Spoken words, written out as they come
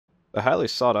The highly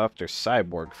sought-after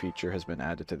Cyborg feature has been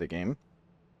added to the game.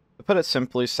 To put it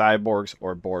simply, cyborgs,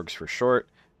 or Borgs for short,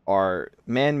 are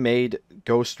man-made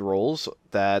ghost roles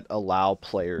that allow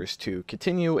players to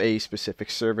continue a specific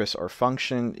service or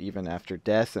function even after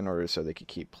death in order so they can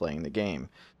keep playing the game.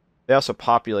 They also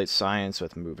populate science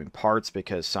with moving parts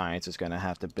because science is going to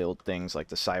have to build things like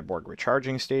the cyborg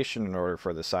recharging station in order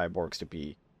for the cyborgs to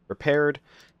be repaired.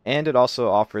 And it also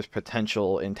offers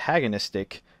potential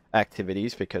antagonistic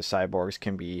activities because cyborgs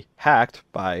can be hacked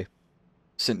by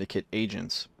syndicate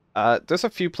agents. There's a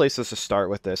few places to start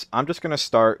with this. I'm just going to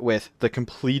start with the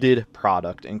completed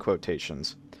product in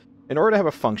quotations. In order to have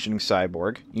a functioning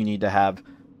cyborg, you need to have,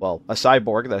 well, a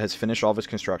cyborg that has finished all of its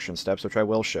construction steps, which I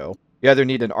will show. You either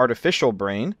need an artificial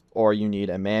brain, or you need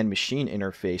a man-machine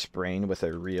interface brain with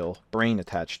a real brain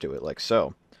attached to it, like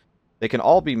so. They can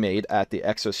all be made at the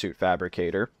exosuit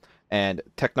fabricator, and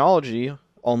technology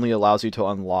only allows you to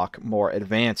unlock more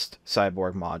advanced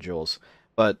cyborg modules.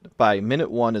 But by minute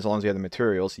 1, as long as you have the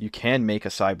materials, you can make a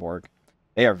cyborg.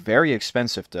 They are very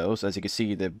expensive, though. So as you can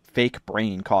see, the fake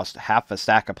brain costs half a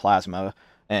stack of plasma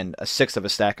and a sixth of a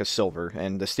stack of silver,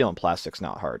 and the steel and plastic's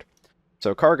not hard.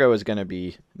 So Cargo is going to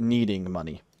be needing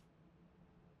money.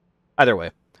 Either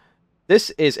way,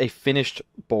 this is a finished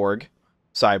Borg,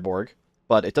 cyborg,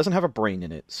 but it doesn't have a brain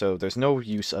in it, so there's no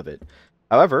use of it.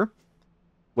 However,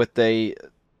 with the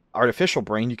artificial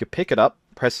brain, you could pick it up,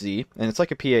 press Z, and it's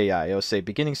like a PAI. It'll say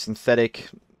beginning synthetic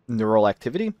neural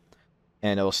activity,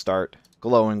 and it'll start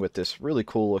glowing with this really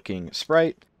cool looking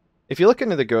sprite. If you look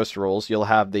into the ghost roles, you'll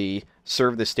have the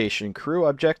serve the station crew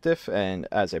objective and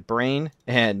as a brain,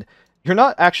 and you're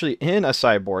not actually in a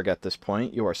cyborg at this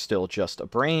point. You are still just a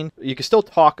brain. You can still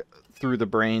talk through the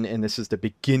brain, and this is the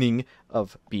beginning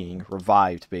of being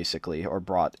revived, basically, or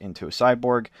brought into a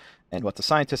cyborg. And what the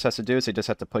scientist has to do is they just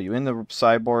have to put you in the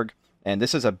cyborg, and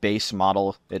this is a base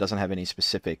model. It doesn't have any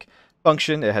specific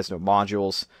function. It has no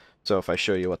modules. So if I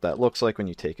show you what that looks like when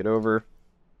you take it over, it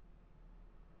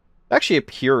actually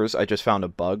appears, I just found a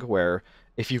bug where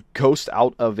if you ghost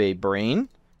out of a brain,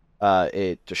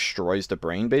 it destroys the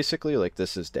brain, basically. Like,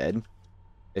 this is dead.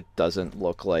 It doesn't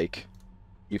look like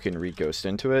you can re-ghost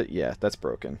into it. Yeah, that's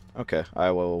broken. Okay,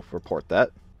 I will report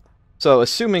that. So,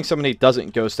 assuming somebody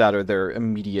doesn't ghost out of their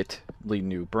immediately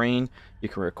new brain, you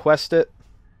can request it.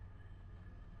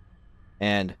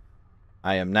 And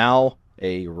I am now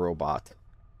a robot.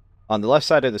 On the left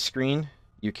side of the screen,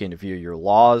 you can view your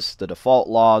laws. The default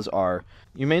laws are,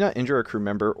 you may not injure a crew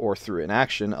member or through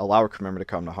inaction allow a crew member to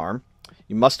come to harm.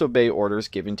 You must obey orders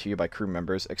given to you by crew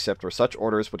members, except where such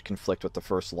orders would conflict with the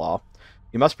first law.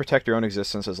 You must protect your own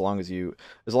existence as long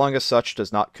as such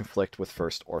does not conflict with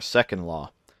first or second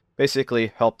law.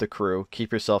 Basically, help the crew,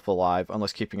 keep yourself alive,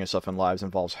 unless keeping yourself alive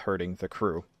involves hurting the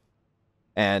crew.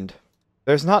 And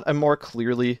there's not a more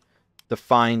clearly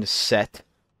defined set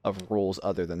of rules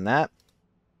other than that.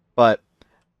 But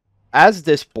as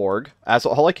this Borg, as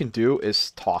all I can do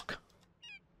is talk.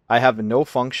 I have no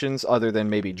functions other than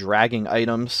maybe dragging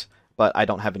items, but I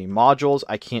don't have any modules.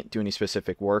 I can't do any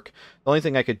specific work. The only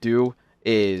thing I could do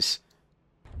is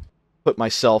put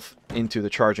myself into the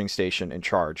charging station and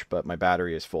charge, but my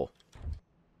battery is full.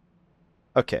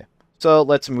 Okay, so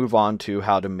let's move on to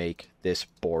how to make this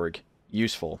Borg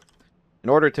useful. In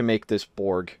order to make this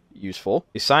Borg useful,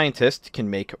 a scientist can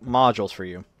make modules for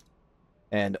you.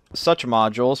 And such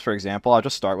modules, for example, I'll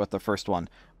just start with the first one.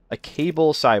 A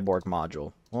cable cyborg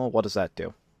module. Well, what does that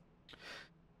do?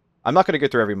 I'm not going to go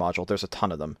through every module. There's a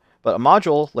ton of them. But a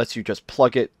module lets you just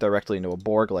plug it directly into a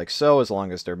Borg like so, as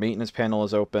long as their maintenance panel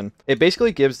is open. It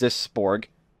basically gives this Borg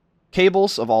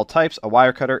cables of all types, a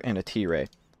wire cutter, and a T-ray,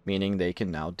 meaning they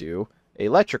can now do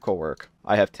electrical work.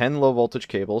 I have 10 low voltage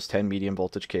cables, 10 medium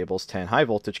voltage cables, 10 high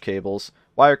voltage cables,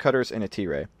 wire cutters, and a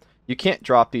T-ray. You can't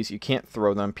drop these, you can't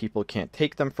throw them, people can't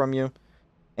take them from you.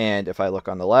 And if I look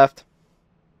on the left,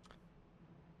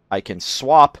 I can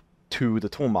swap to the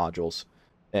tool modules.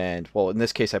 And, well, in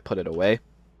this case I put it away,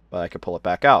 but I can pull it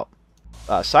back out.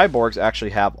 Cyborgs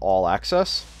actually have all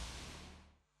access.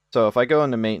 So if I go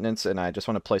into maintenance and I just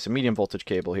want to place a medium voltage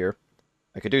cable here,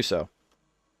 I could do so.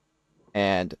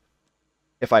 And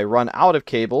if I run out of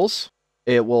cables,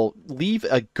 it will leave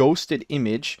a ghosted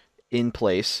image in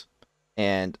place,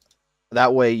 and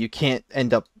that way you can't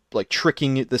end up like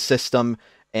tricking the system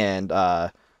and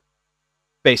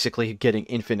basically getting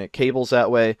infinite cables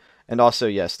that way. And also,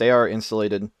 yes, they are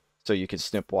insulated, so you can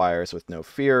snip wires with no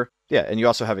fear. Yeah, and you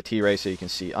also have a T-ray so you can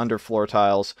see under floor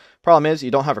tiles. Problem is,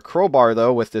 you don't have a crowbar,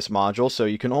 though, with this module, so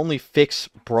you can only fix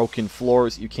broken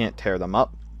floors. You can't tear them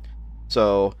up.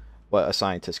 So what a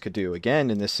scientist could do, again,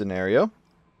 in this scenario,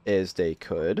 is they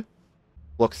could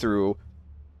look through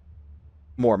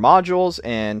more modules,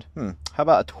 and how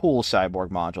about a tool cyborg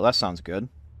module? That sounds good.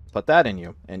 Put that in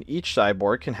you, and each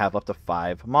cyborg can have up to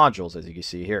 5 modules, as you can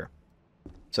see here.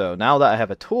 So now that I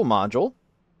have a tool module,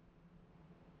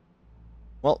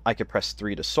 well, I can press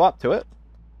 3 to swap to it,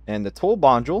 and the tool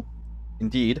module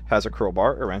indeed has a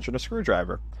crowbar, a wrench, and a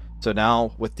screwdriver. So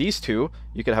now with these two,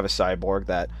 you could have a cyborg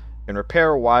that can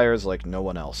repair wires like no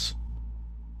one else.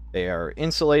 They are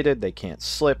insulated, they can't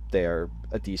slip, they are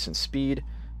a decent speed,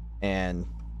 and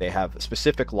they have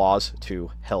specific laws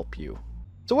to help you.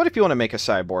 So what if you want to make a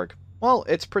cyborg? Well,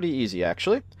 it's pretty easy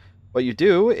actually. What you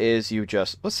do is you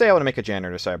just, let's say I want to make a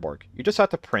janitor cyborg. You just have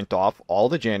to print off all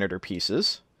the janitor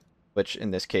pieces, which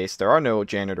in this case there are no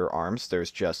janitor arms,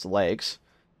 there's just legs.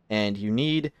 And you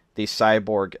need the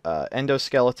cyborg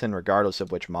endoskeleton regardless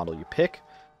of which model you pick.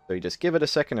 So you just give it a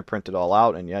second to print it all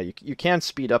out, and yeah, you can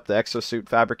speed up the exosuit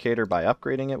fabricator by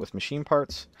upgrading it with machine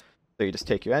parts. So you just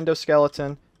take your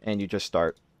endoskeleton and you just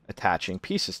start attaching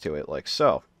pieces to it like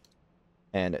so.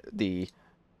 And the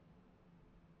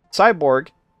cyborg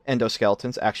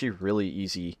endoskeletons actually really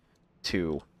easy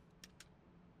to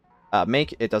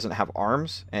make. It doesn't have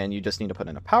arms, and you just need to put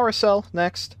in a power cell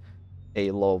next,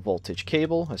 a low voltage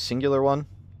cable, a singular one,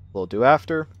 we'll do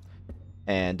after,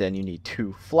 and then you need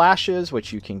 2 flashes,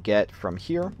 which you can get from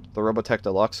here. The Robotech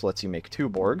Deluxe lets you make 2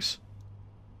 Borgs,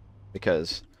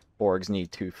 because Borgs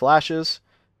need 2 flashes,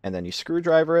 and then you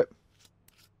screwdriver it,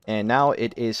 and now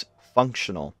it is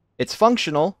functional. It's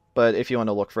functional, but if you want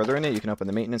to look further in it, you can open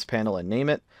the maintenance panel and name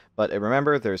it, but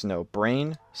remember, there's no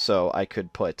brain, so I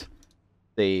could put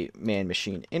the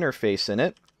man-machine interface in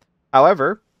it.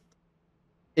 However,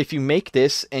 if you make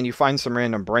this and you find some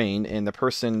random brain and the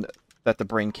person that the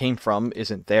brain came from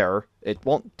isn't there, it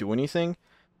won't do anything.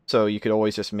 So you could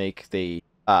always just make the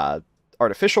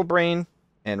artificial brain,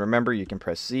 and remember you can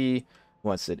press Z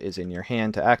once it is in your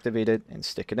hand to activate it and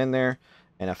stick it in there.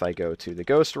 And if I go to the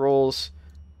ghost rolls,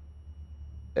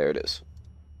 there it is.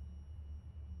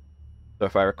 So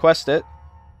if I request it,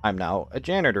 I'm now a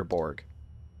janitor Borg.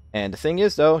 And the thing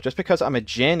is though, just because I'm a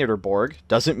janitor Borg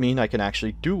doesn't mean I can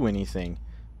actually do anything.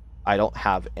 I don't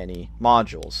have any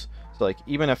modules. So like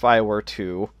even if I were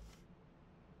to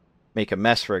make a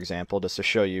mess, for example, just to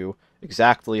show you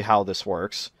exactly how this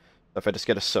works, if I just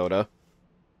get a soda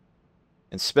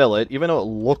and spill it, even though it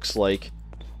looks like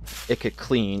it could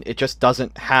clean, it just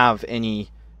doesn't have any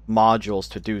modules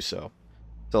to do so.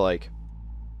 So like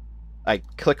I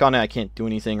click on it, I can't do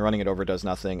anything, running it over does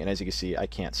nothing, and as you can see, I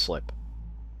can't slip.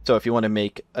 So if you want to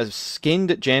make a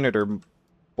skinned janitor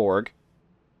Borg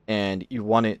and you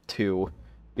want it to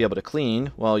be able to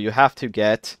clean, well, you have to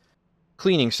get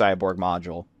cleaning cyborg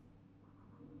module.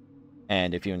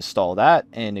 And if you install that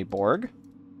in a Borg,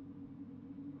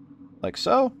 like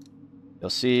so, you'll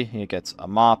see it gets a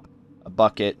mop, a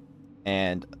bucket,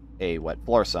 and a wet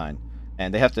floor sign.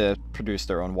 And they have to produce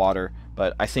their own water,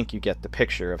 but I think you get the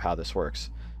picture of how this works.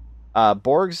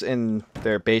 Borgs in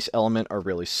their base element are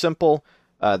really simple.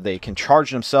 They can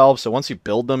charge themselves, so once you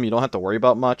build them, you don't have to worry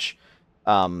about much.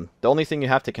 The only thing you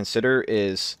have to consider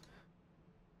is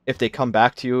if they come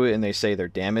back to you and they say they're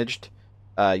damaged,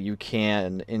 you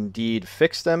can indeed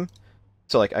fix them.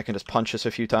 So like I can just punch this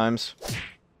a few times.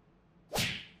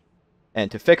 And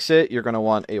to fix it, you're going to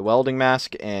want a welding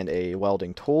mask and a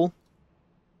welding tool.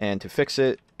 And to fix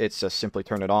it, it's just simply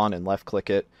turn it on and left click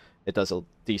it. It does a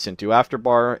decent do after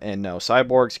bar, and no,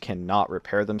 cyborgs cannot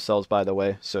repair themselves, by the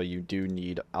way, so you do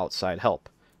need outside help.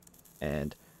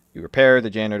 And you repair the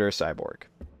janitor cyborg.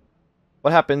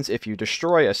 What happens if you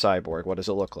destroy a cyborg? What does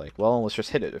it look like? Well, let's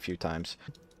just hit it a few times.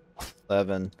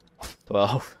 11,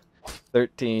 12,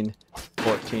 13,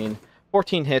 14.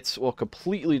 14 hits will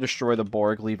completely destroy the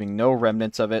Borg, leaving no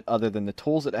remnants of it other than the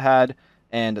tools it had,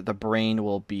 and the brain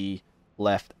will be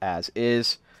left as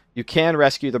is. You can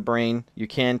rescue the brain, you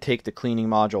can take the cleaning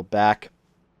module back,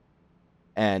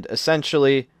 and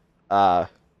essentially,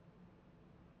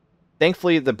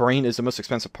 thankfully the brain is the most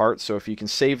expensive part, so if you can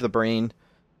save the brain,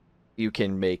 you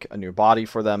can make a new body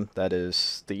for them. That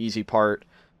is the easy part.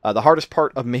 The hardest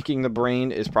part of making the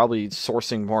brain is probably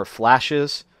sourcing more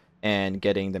flashes and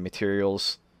getting the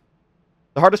materials.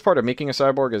 The hardest part of making a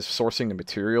cyborg is sourcing the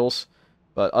materials,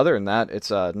 but other than that, it's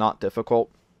not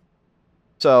difficult.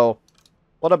 So,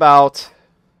 what about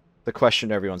the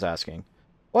question everyone's asking?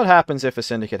 What happens if a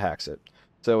syndicate hacks it?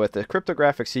 So with a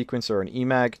cryptographic sequence or an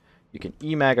Emag, you can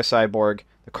Emag a cyborg.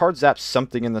 The card zaps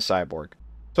something in the cyborg.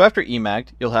 So after Emagged,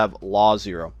 you'll have Law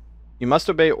 0. You must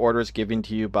obey orders given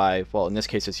to you by, well, in this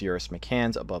case it's Eurus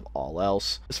McCann's above all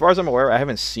else. As far as I'm aware, I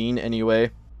haven't seen any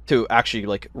way to actually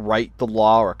like write the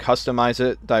law or customize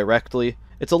it directly.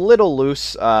 It's a little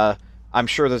loose. I'm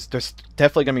sure there's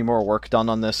definitely going to be more work done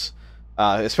on this.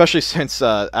 Especially since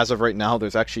as of right now,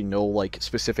 there's actually no like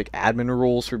specific admin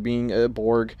rules for being a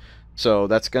Borg, so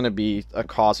that's going to be a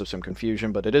cause of some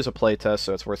confusion. But it is a playtest,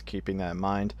 so it's worth keeping that in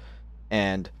mind.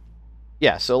 And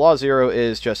yeah, so Law Zero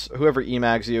is just whoever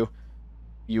emags you,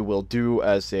 you will do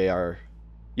as they are.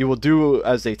 You will do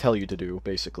as they tell you to do,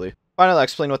 basically. Finally, I'll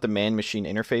explain what the man-machine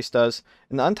interface does.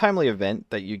 In the untimely event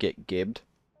that you get gibbed,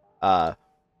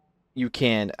 you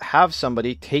can have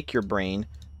somebody take your brain,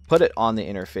 put it on the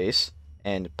interface,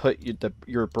 and put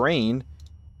your brain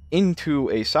into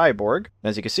a cyborg.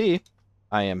 As you can see,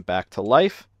 I am back to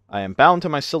life. I am bound to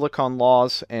my silicon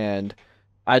laws, and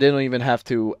I didn't even have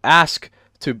to ask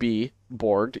to be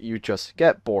Borged. You just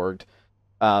get Borged.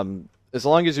 As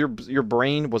long as your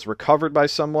brain was recovered by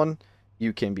someone,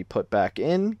 you can be put back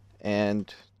in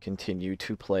and continue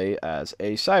to play as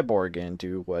a cyborg and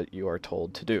do what you are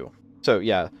told to do. So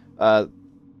yeah,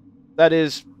 that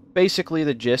is basically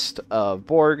the gist of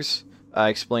Borgs. I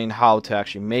explained how to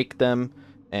actually make them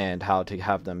and how to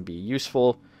have them be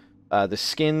useful. The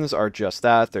skins are just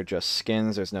that. They're just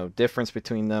skins. There's no difference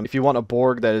between them. If you want a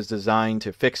Borg that is designed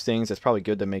to fix things, it's probably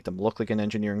good to make them look like an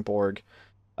engineering Borg.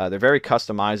 They're very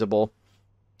customizable,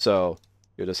 so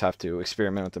you'll just have to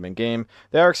experiment with them in game.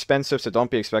 They are expensive, so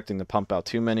don't be expecting to pump out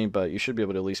too many, but you should be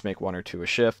able to at least make 1 or 2 a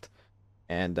shift.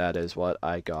 And that is what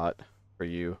I got for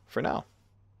you for now.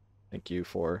 Thank you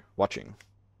for watching.